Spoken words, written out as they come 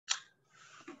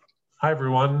Hi,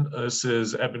 everyone. This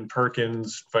is Eben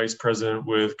Perkins, Vice President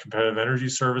with Competitive Energy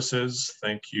Services.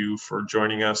 Thank you for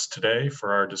joining us today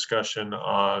for our discussion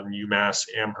on UMass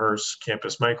Amherst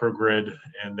campus microgrid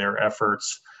and their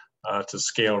efforts to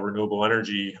scale renewable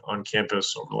energy on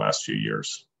campus over the last few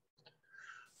years.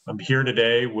 I'm here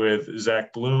today with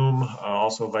Zac Bloom,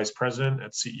 also Vice President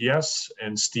at CES,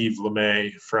 and Steve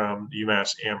Lemay from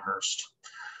UMass Amherst.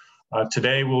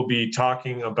 Today we'll be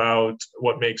talking about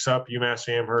what makes up UMass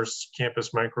Amherst's campus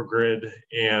microgrid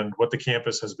and what the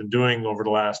campus has been doing over the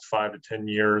last 5 to 10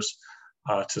 years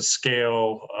to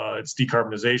scale its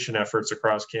decarbonization efforts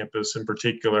across campus, in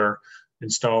particular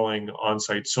installing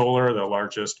on-site solar, the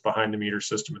largest behind-the-meter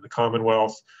system in the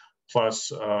Commonwealth, plus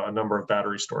a number of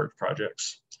battery storage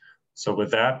projects. So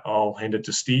with that, I'll hand it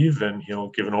to Steve and he'll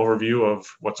give an overview of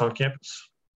what's on campus.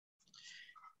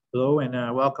 Hello and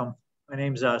welcome. My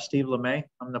name's Steve Lemay.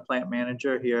 I'm the plant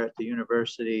manager here at the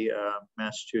University of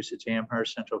Massachusetts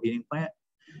Amherst Central Heating Plant.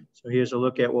 So here's a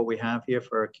look at what we have here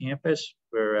for our campus.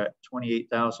 We're at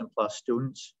 28,000 plus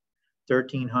students,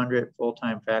 1,300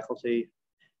 full-time faculty,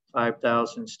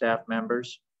 5,000 staff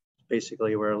members.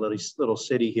 Basically, we're a little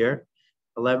city here.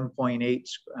 11.8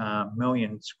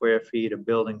 million square feet of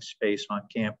building space on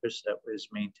campus that was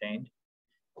maintained.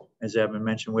 As Eben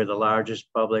mentioned, we're the largest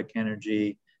public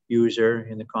energy user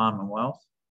in the Commonwealth,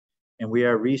 and we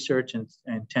are research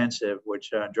intensive, which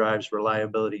drives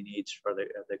reliability needs for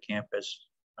the campus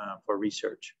for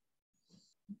research.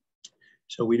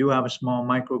 So we do have a small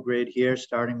microgrid here,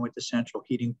 starting with the central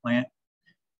heating plant,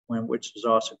 which is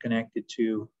also connected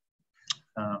to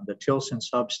the Tilson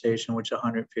substation, which is a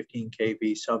 115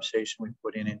 kV substation we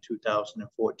put in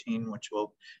 2014, which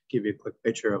we'll give you a quick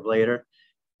picture of later.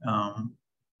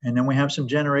 And then we have some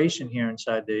generation here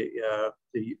inside the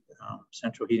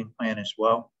central heating plant as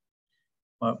well.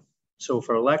 So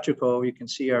for electrical, you can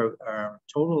see our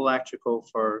total electrical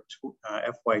for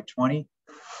FY20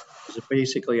 is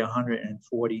basically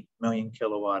 140 million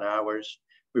kilowatt hours.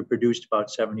 We produced about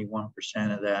 71%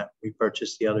 of that. We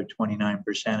purchased the other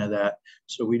 29% of that.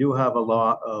 So we do have a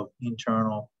lot of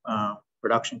internal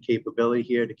production capability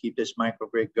here to keep this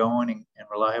microgrid going and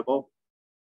reliable.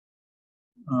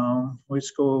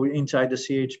 Let's go inside the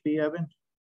CHP, Eben.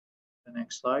 The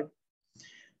next slide.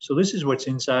 So this is what's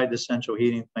inside the central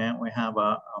heating plant. We have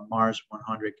a Mars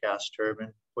 100 gas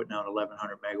turbine putting out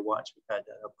 1,100 megawatts. We've had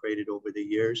that upgraded over the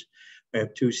years. We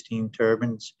have 2 steam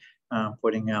turbines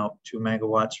putting out 2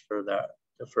 megawatts for the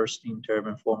first steam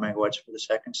turbine, 4 megawatts for the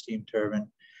second steam turbine.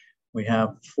 We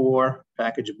have 4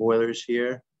 package boilers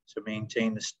here to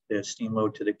maintain the steam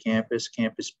load to the campus.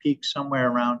 Campus peaks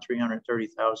somewhere around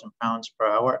 330,000 pounds per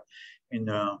hour in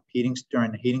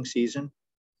during the heating season.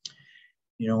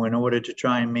 You know, in order to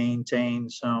try and maintain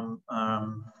some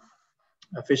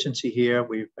efficiency here,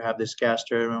 we have this gas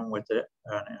turbine with a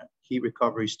heat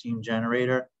recovery steam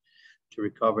generator to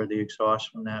recover the exhaust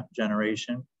from that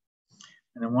generation.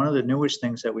 And then one of the newest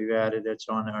things that we've added that's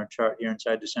on our chart here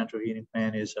inside the central heating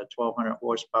plant is a 1,200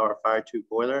 horsepower fire tube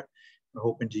boiler. We're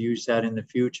hoping to use that in the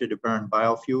future to burn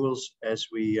biofuels as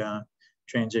we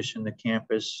transition the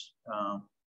campus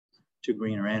to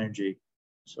greener energy.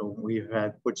 So we've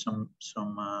had put some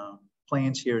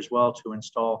plans here as well to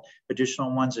install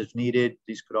additional ones if needed.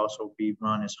 These could also be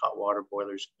run as hot water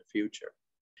boilers in the future.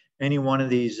 Any one of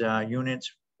these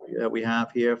units that we have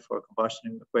here for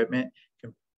combustion equipment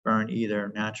can burn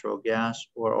either natural gas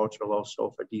or ultra low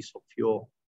sulfur diesel fuel.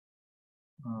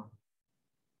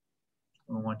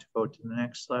 We want to go to the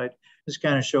next slide. This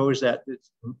kind of shows that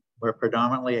we're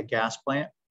predominantly a gas plant.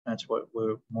 That's what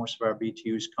most of our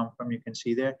BTUs come from. You can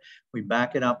see there. We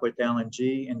back it up with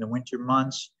LNG. In the winter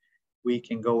months, we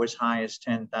can go as high as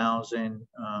 10,000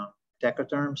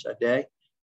 decatherms a day.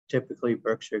 Typically,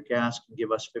 Berkshire Gas can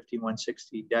give us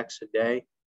 5160 decks a day.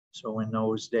 So in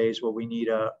those days where we need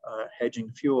a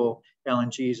hedging fuel,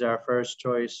 LNG is our first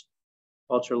choice.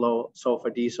 Ultra low sulfur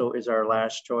diesel is our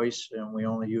last choice, and we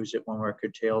only use it when we're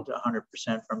curtailed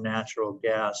 100% from natural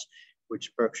gas,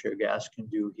 which Berkshire Gas can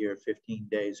do here 15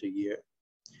 days a year.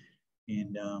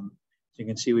 And as you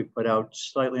can see, we put out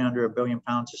slightly under 1 billion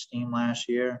pounds of steam last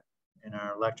year in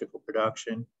our electrical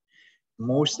production.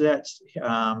 Most of that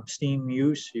steam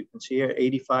use, you can see here,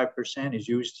 85% is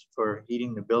used for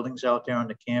heating the buildings out there on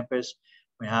the campus.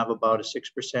 We have about a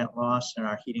 6% loss in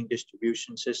our heating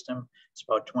distribution system. It's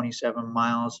about 27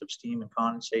 miles of steam and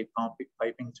condensate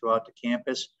piping throughout the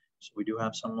campus. So we do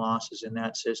have some losses in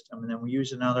that system. And then we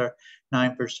use another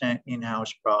 9%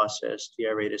 in-house process,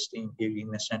 deaerated steam heating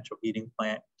the central heating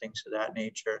plant, things of that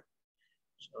nature.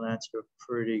 So that's a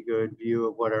pretty good view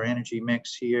of what our energy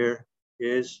mix here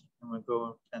is. And we'll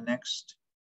go to the next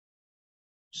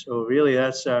So really,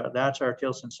 that's our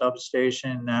Tilson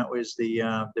substation. That was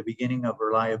the beginning of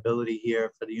reliability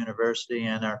here for the university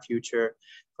and our future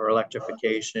for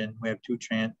electrification. We have two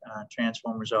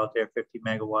transformers out there, 50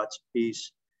 megawatts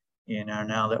apiece. And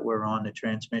now that we're on the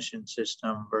transmission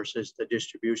system versus the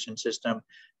distribution system,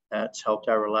 that's helped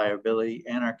our reliability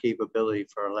and our capability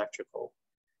for electrical.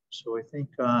 So I think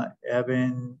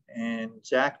Eben and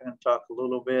Zach are going to talk a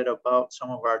little bit about some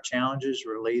of our challenges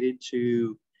related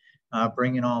to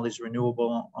bringing all these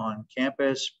renewable on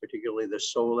campus, particularly the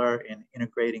solar, and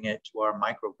integrating it to our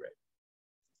microgrid.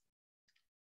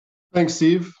 Thanks,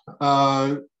 Steve.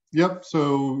 Yep,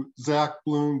 so Zac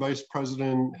Bloom, Vice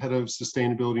President, Head of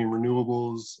Sustainability and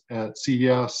Renewables at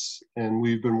CES, and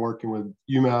we've been working with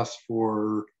UMass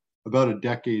for about a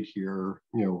decade here,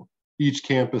 each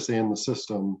campus and the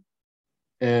system.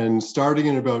 And starting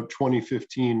in about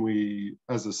 2015, we,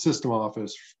 as a system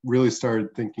office, really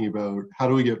started thinking about how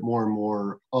do we get more and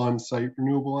more on-site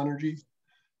renewable energy.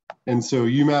 And so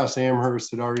UMass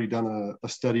Amherst had already done a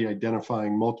study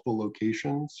identifying multiple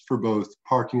locations for both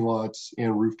parking lots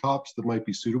and rooftops that might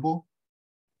be suitable.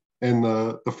 And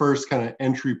the first kind of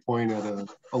entry point at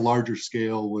a larger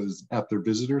scale was at their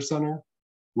visitor center,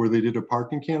 where they did a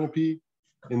parking canopy.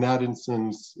 In that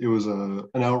instance, it was an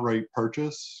outright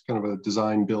purchase, kind of a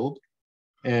design build.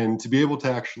 And to be able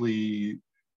to actually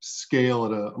scale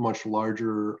at a much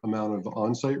larger amount of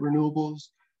on-site renewables,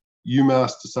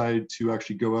 UMass decided to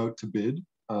actually go out to bid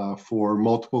for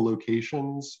multiple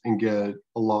locations and get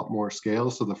a lot more scale.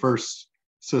 So the first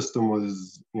system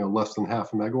was less than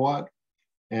half a megawatt.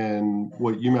 And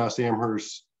what UMass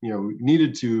Amherst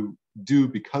needed to do,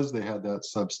 because they had that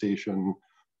substation,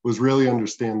 was really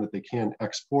understand that they can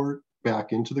export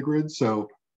back into the grid. So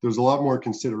there's a lot more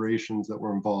considerations that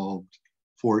were involved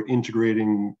for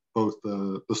integrating both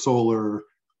the solar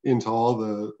into all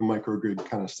the microgrid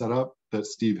kind of setup that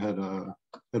Steve had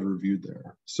reviewed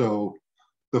there. So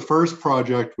the first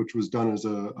project, which was done as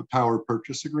a power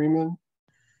purchase agreement,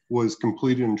 was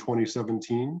completed in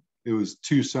 2017. It was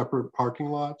 2 separate parking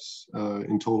lots,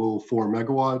 in total 4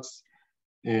 megawatts,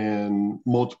 and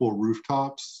multiple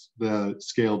rooftops that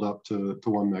scaled up to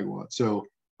 1 megawatt. So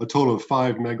a total of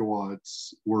 5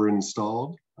 megawatts were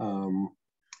installed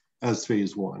as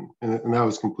phase 1, and that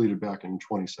was completed back in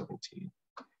 2017.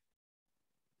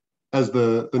 As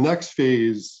the next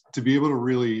phase, to be able to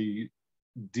really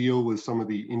deal with some of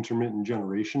the intermittent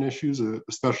generation issues,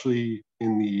 especially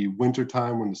in the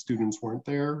wintertime when the students weren't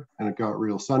there and it got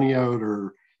real sunny out,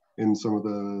 or in some of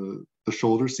the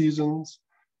shoulder seasons,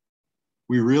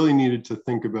 we really needed to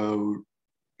think about,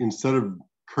 instead of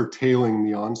curtailing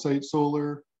the on-site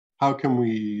solar, how can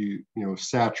we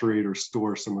saturate or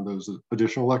store some of those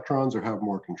additional electrons or have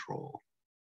more control?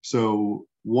 So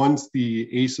once the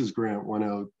ACES grant went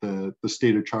out, the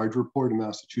State of Charge report in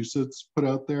Massachusetts put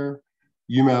out there,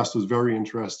 UMass was very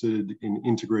interested in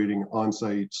integrating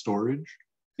on-site storage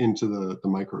into the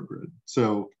microgrid.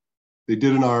 So they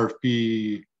did an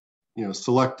RFP,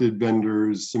 selected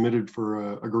vendors, submitted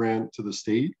for a grant to the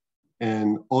state,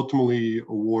 and ultimately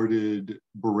awarded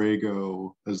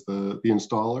Borrego as the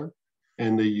installer.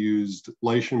 And they used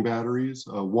Lycan batteries,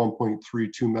 a 1.32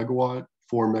 megawatt,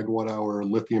 4 megawatt hour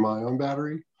lithium ion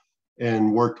battery,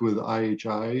 and worked with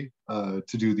IHI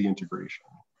to do the integration.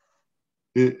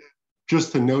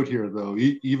 Just to note here though,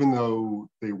 even though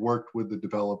they worked with the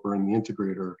developer and the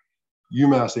integrator,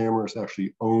 UMass Amherst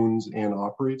actually owns and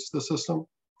operates the system.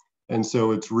 And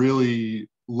so it's really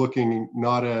looking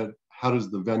not at how does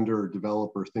the vendor or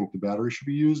developer think the battery should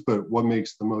be used, but what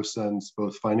makes the most sense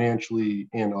both financially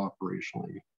and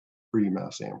operationally for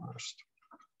UMass Amherst.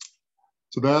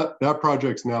 So that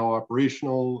project's now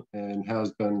operational and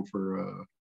has been for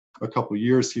a couple of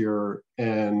years here.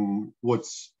 And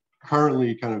what's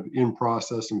currently kind of in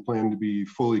process and planned to be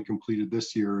fully completed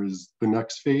this year is the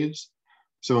next phase.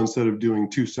 So instead of doing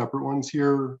 2 separate ones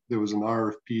here, there was an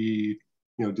RFP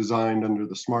designed under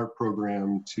the SMART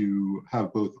program to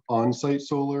have both on-site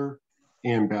solar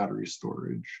and battery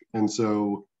storage. And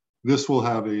so this will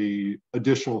have a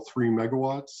additional 3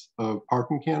 megawatts of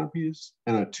parking canopies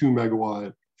and a 2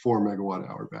 megawatt, 4 megawatt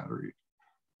hour battery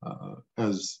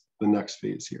as the next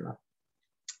phase here.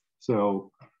 So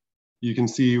you can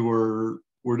see we're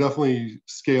definitely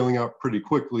scaling up pretty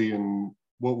quickly, and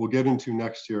what we'll get into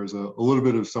next year is a little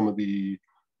bit of some of the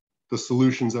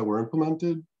solutions that were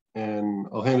implemented. And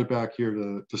I'll hand it back here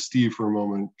to Steve for a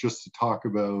moment, just to talk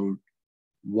about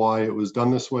why it was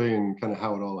done this way and kind of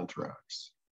how it all interacts.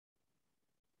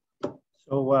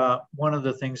 So one of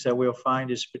the things that we'll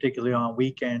find is, particularly on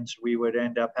weekends, we would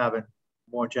end up having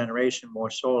more generation, more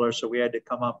solar. So we had to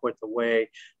come up with a way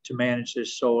to manage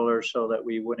this solar so that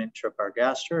we wouldn't trip our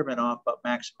gas turbine off, but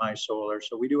maximize solar.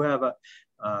 So we do have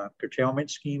a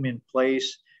curtailment scheme in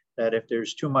place that if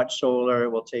there's too much solar,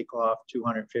 it will take off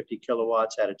 250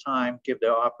 kilowatts at a time, give the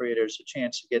operators a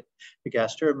chance to get the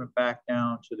gas turbine back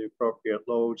down to the appropriate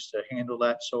loads to handle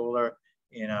that solar,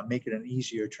 and make it an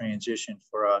easier transition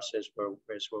for us as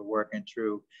we're working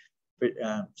through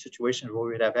situations where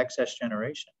we'd have excess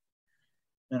generation.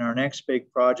 And our next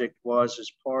big project was as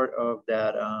part of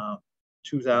that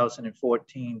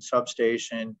 2014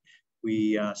 substation.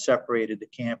 We separated the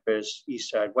campus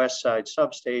east side, west side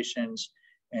substations,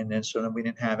 and then so that we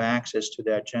didn't have access to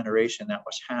that generation that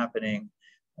was happening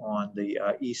on the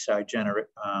east side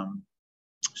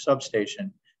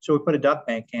substation. So we put a duct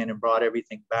bank in and brought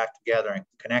everything back together and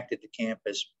connected the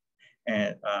campus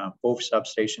and both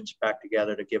substations back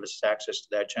together to give us access to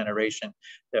that generation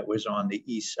that was on the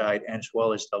east side, as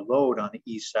well as the load on the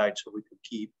east side, so we could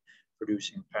keep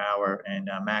producing power and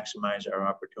maximize our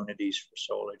opportunities for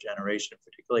solar generation,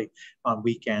 particularly on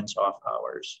weekends, off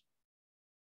hours.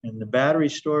 And the battery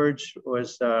storage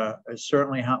was has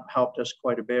certainly helped us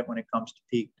quite a bit when it comes to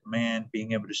peak demand,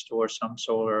 being able to store some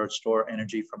solar or store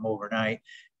energy from overnight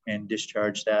and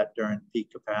discharge that during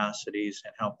peak capacities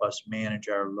and help us manage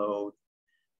our load.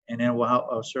 And then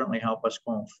will certainly help us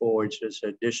going forward as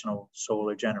additional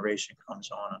solar generation comes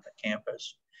on the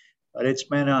campus. But it's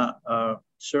been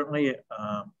certainly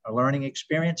a learning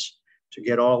experience to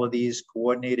get all of these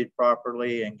coordinated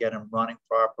properly and get them running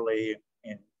properly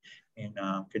in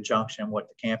conjunction with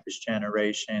the campus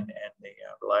generation and the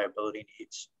reliability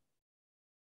needs.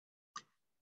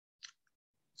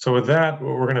 So with that,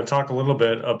 we're going to talk a little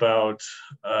bit about,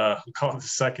 call it the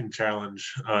second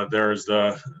challenge. There's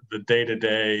the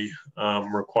day-to-day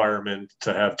requirement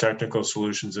to have technical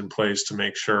solutions in place to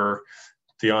make sure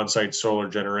the on-site solar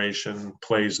generation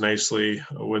plays nicely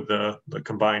with the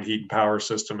combined heat and power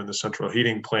system in the central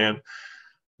heating plant.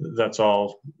 That's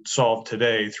all solved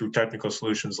today through technical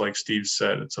solutions like Steve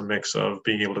said. It's a mix of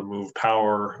being able to move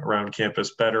power around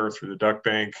campus better through the duct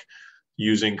bank,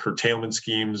 using curtailment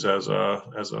schemes as a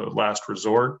last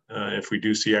resort if we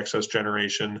do see excess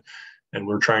generation, and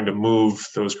we're trying to move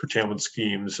those curtailment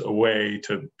schemes away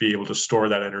to be able to store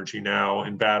that energy now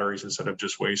in batteries instead of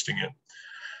just wasting it.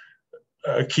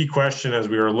 A key question as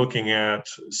we were looking at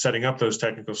setting up those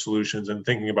technical solutions and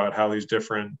thinking about how these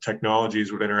different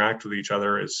technologies would interact with each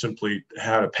other is simply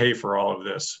how to pay for all of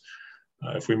this.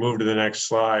 If we move to the next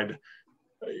slide,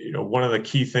 one of the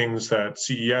key things that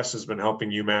CES has been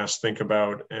helping UMass think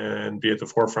about and be at the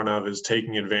forefront of is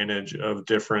taking advantage of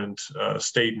different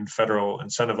state and federal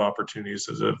incentive opportunities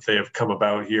as if they have come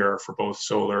about here for both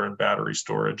solar and battery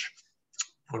storage.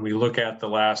 When we look at the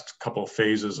last couple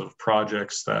phases of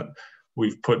projects that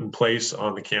we've put in place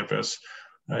on the campus,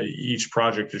 each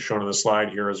project is shown on the slide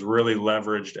here has really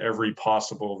leveraged every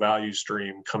possible value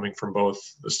stream coming from both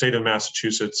the state of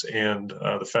Massachusetts and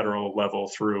the federal level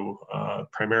through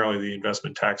primarily the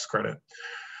investment tax credit.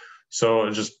 So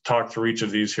I'll just talk through each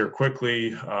of these here quickly.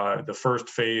 The first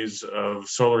phase of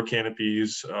solar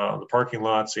canopies, the parking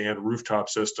lots and rooftop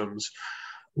systems,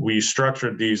 we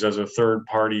structured these as a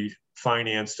third-party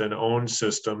financed and owned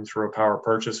system through a power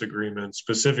purchase agreement,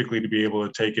 specifically to be able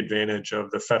to take advantage of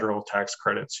the federal tax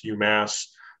credits. UMass,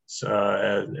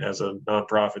 as a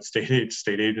nonprofit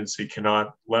state agency,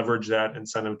 cannot leverage that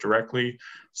incentive directly.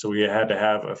 So we had to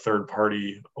have a third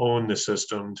party own the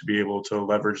system to be able to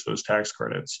leverage those tax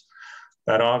credits.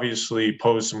 That obviously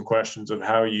posed some questions of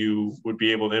how you would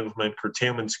be able to implement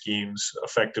curtailment schemes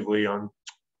effectively on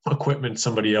equipment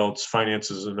somebody else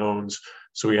finances and owns.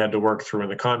 So we had to work through in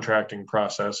the contracting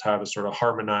process how to sort of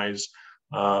harmonize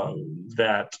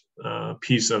that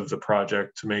piece of the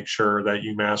project to make sure that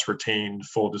UMass retained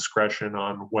full discretion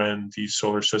on when these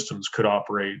solar systems could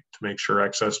operate to make sure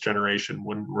excess generation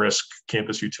wouldn't risk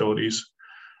campus utilities.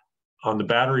 On the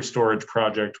battery storage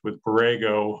project with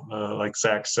Borrego, like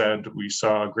Zac said, we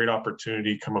saw a great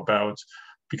opportunity come about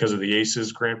because of the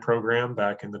ACES grant program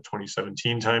back in the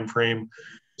 2017 timeframe.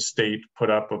 The state put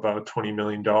up about $20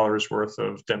 million worth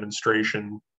of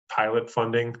demonstration pilot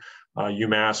funding.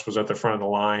 UMass was at the front of the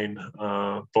line,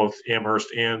 both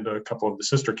Amherst and a couple of the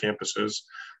sister campuses,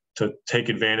 to take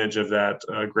advantage of that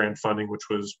grant funding, which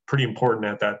was pretty important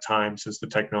at that time since the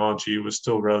technology was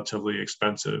still relatively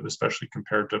expensive, especially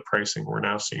compared to pricing we're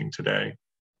now seeing today.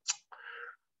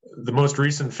 The most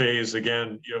recent phase,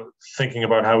 again, thinking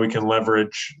about how we can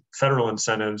leverage federal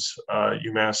incentives,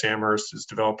 UMass Amherst is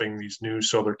developing these new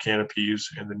solar canopies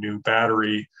and the new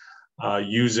battery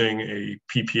using a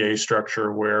PPA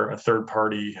structure where a third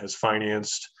party has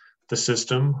financed the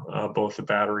system, both the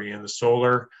battery and the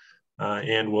solar,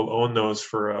 and will own those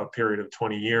for a period of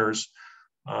 20 years.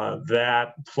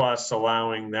 That plus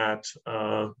allowing that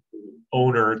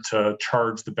owner to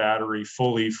charge the battery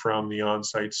fully from the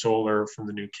on-site solar from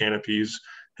the new canopies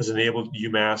has enabled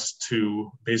UMass to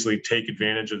basically take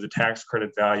advantage of the tax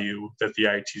credit value that the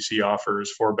ITC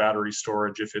offers for battery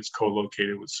storage if it's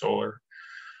co-located with solar.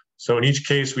 So in each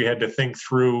case, we had to think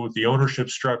through the ownership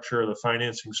structure, the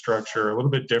financing structure a little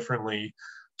bit differently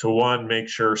to, one, make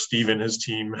sure Steve and his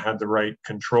team had the right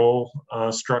control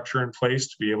structure in place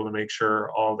to be able to make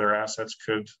sure all their assets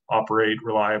could operate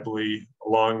reliably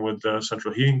along with the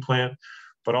central heating plant.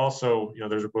 But also,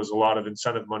 there was a lot of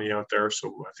incentive money out there.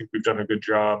 So I think we've done a good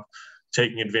job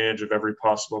taking advantage of every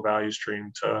possible value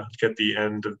stream to get the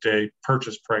end of day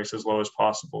purchase price as low as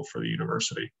possible for the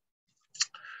university.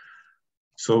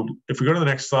 So if we go to the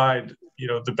next slide,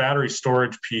 the battery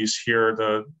storage piece here,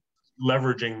 the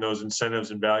leveraging those incentives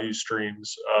and value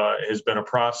streams has been a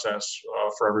process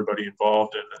for everybody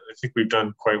involved. And I think we've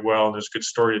done quite well. And there's a good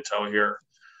story to tell here.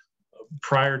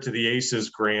 Prior to the ACES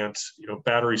grant,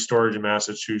 battery storage in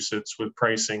Massachusetts with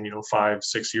pricing,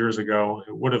 5-6 years ago,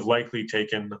 it would have likely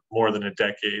taken more than a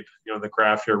decade. The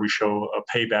graph here, we show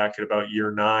a payback at about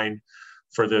year 9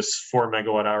 for this 4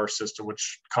 megawatt hour system,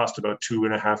 which cost about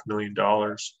 $2.5 million.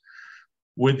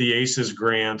 With the ACES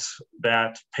grant,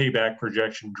 that payback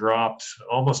projection dropped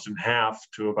almost in half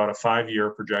to about a 5-year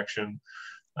projection.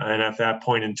 And at that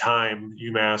point in time,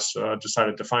 UMass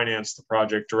decided to finance the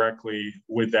project directly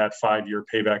with that 5-year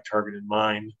payback target in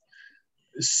mind.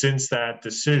 Since that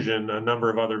decision, a number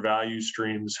of other value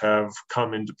streams have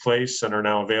come into place and are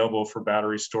now available for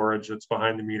battery storage that's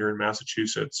behind the meter in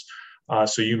Massachusetts.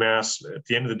 So UMass, at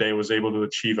the end of the day, was able to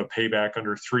achieve a payback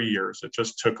under 3 years. It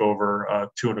just took over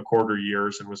 2.25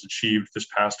 years and was achieved this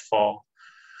past fall.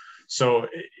 So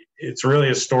it's really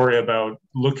a story about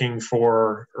looking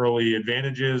for early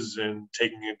advantages and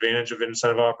taking advantage of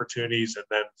incentive opportunities, and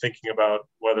then thinking about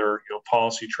whether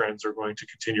policy trends are going to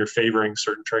continue favoring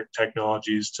certain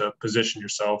technologies to position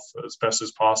yourself as best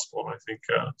as possible. And I think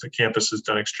the campus has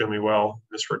done extremely well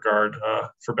in this regard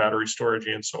for battery storage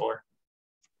and solar.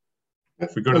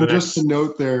 If we go to the next. Just to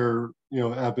note there,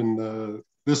 Eben,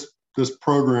 this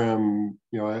program,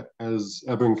 as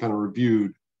Eben kind of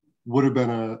reviewed, would have been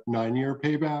a 9-year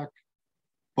payback,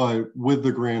 but with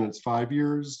the grant, it's 5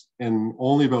 years, and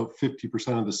only about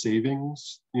 50% of the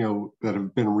savings, that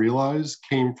have been realized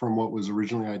came from what was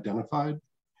originally identified,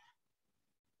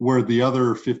 where the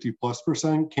other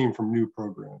 50+% came from new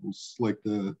programs, like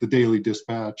the daily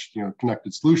dispatch,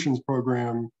 connected solutions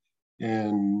program,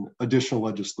 and additional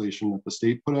legislation that the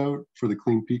state put out for the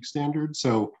Clean Peak standard.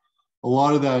 So a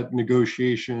lot of that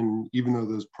negotiation, even though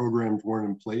those programs weren't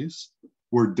in place,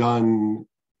 were done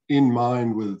in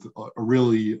mind with a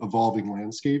really evolving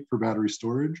landscape for battery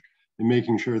storage and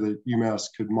making sure that UMass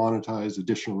could monetize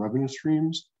additional revenue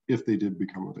streams if they did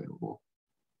become available.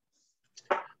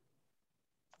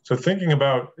 So thinking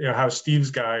about how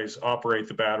Steve's guys operate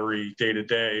the battery day to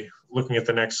day, looking at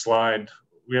the next slide,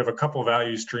 we have a couple of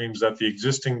value streams that the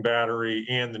existing battery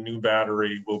and the new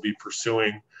battery will be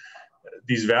pursuing.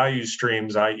 These value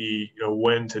streams, i.e.,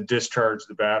 when to discharge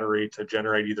the battery to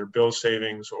generate either bill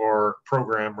savings or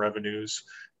program revenues,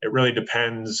 it really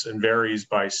depends and varies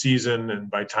by season and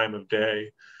by time of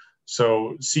day.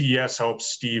 So CES helps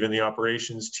Steve and the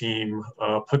operations team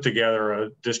put together a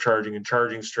discharging and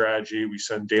charging strategy. We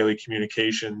send daily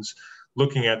communications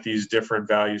looking at these different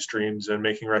value streams and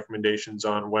making recommendations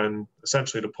on when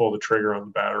essentially to pull the trigger on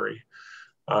the battery.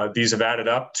 These have added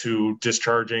up to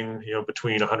discharging,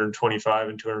 between 125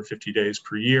 and 250 days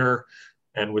per year.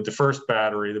 And with the first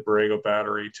battery, the Borrego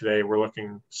battery, today we're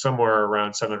looking somewhere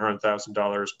around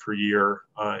 $700,000 per year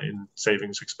in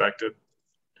savings expected.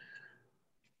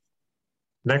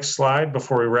 Next slide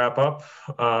before we wrap up.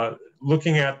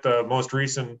 Looking at the most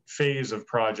recent phase of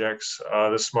projects,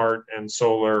 the Smart and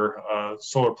Solar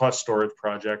Plus Storage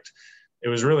project, it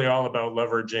was really all about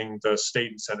leveraging the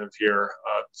state incentive here.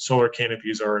 Solar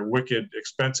canopies are a wicked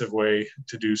expensive way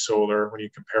to do solar when you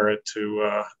compare it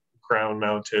to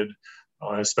ground-mounted,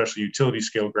 especially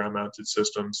utility-scale ground-mounted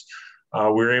systems. We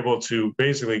were able to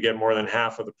basically get more than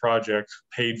half of the project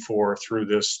paid for through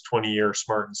this 20-year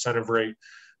smart incentive rate,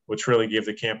 which really gave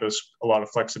the campus a lot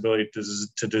of flexibility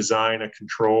to design a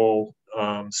control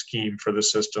scheme for the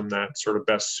system that sort of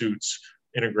best suits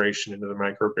integration into the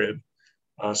microgrid.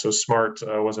 So SMART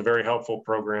was a very helpful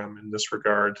program in this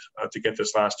regard to get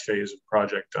this last phase of the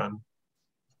project done.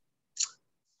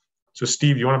 So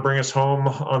Steve, you want to bring us home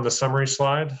on the summary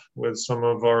slide with some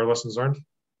of our lessons learned?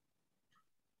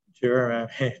 Sure.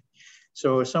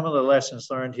 So some of the lessons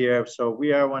learned here. So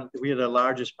we are the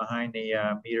largest behind the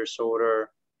meter solar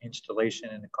installation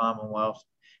in the Commonwealth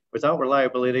without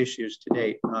reliability issues to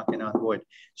date, knocking on wood.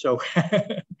 So,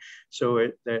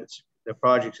 the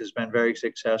project has been very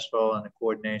successful, and the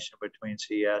coordination between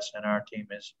CES and our team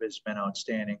has been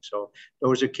outstanding. So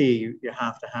those are key. You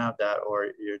have to have that, or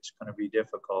it's going to be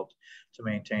difficult to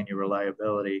maintain your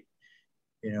reliability.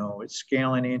 You know, it's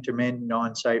scaling intermittent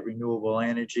on-site renewable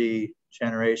energy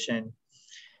generation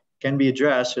can be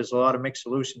addressed. There's a lot of mixed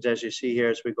solutions, as you see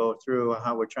here, as we go through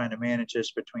how we're trying to manage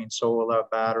this between solar,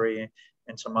 battery,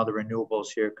 and some other renewables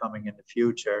here coming in the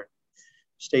future.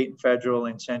 State and federal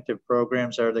incentive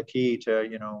programs are the key to,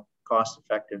 you know, cost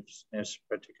effectiveness,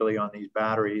 particularly on these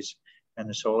batteries and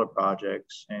the solar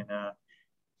projects. And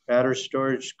battery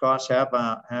storage costs have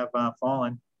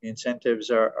fallen. The incentives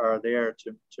are there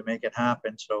to make it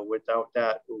happen. So without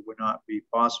that, it would not be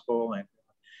possible. And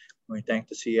we thank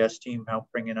the CES team for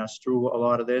help bringing us through a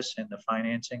lot of this and the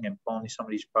financing and pulling some of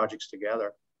these projects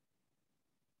together.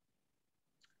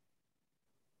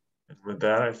 And with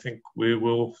that, I think we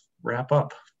will wrap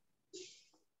up.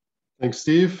 Thanks,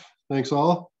 Steve. Thanks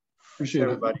all. Appreciate it.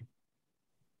 Everybody.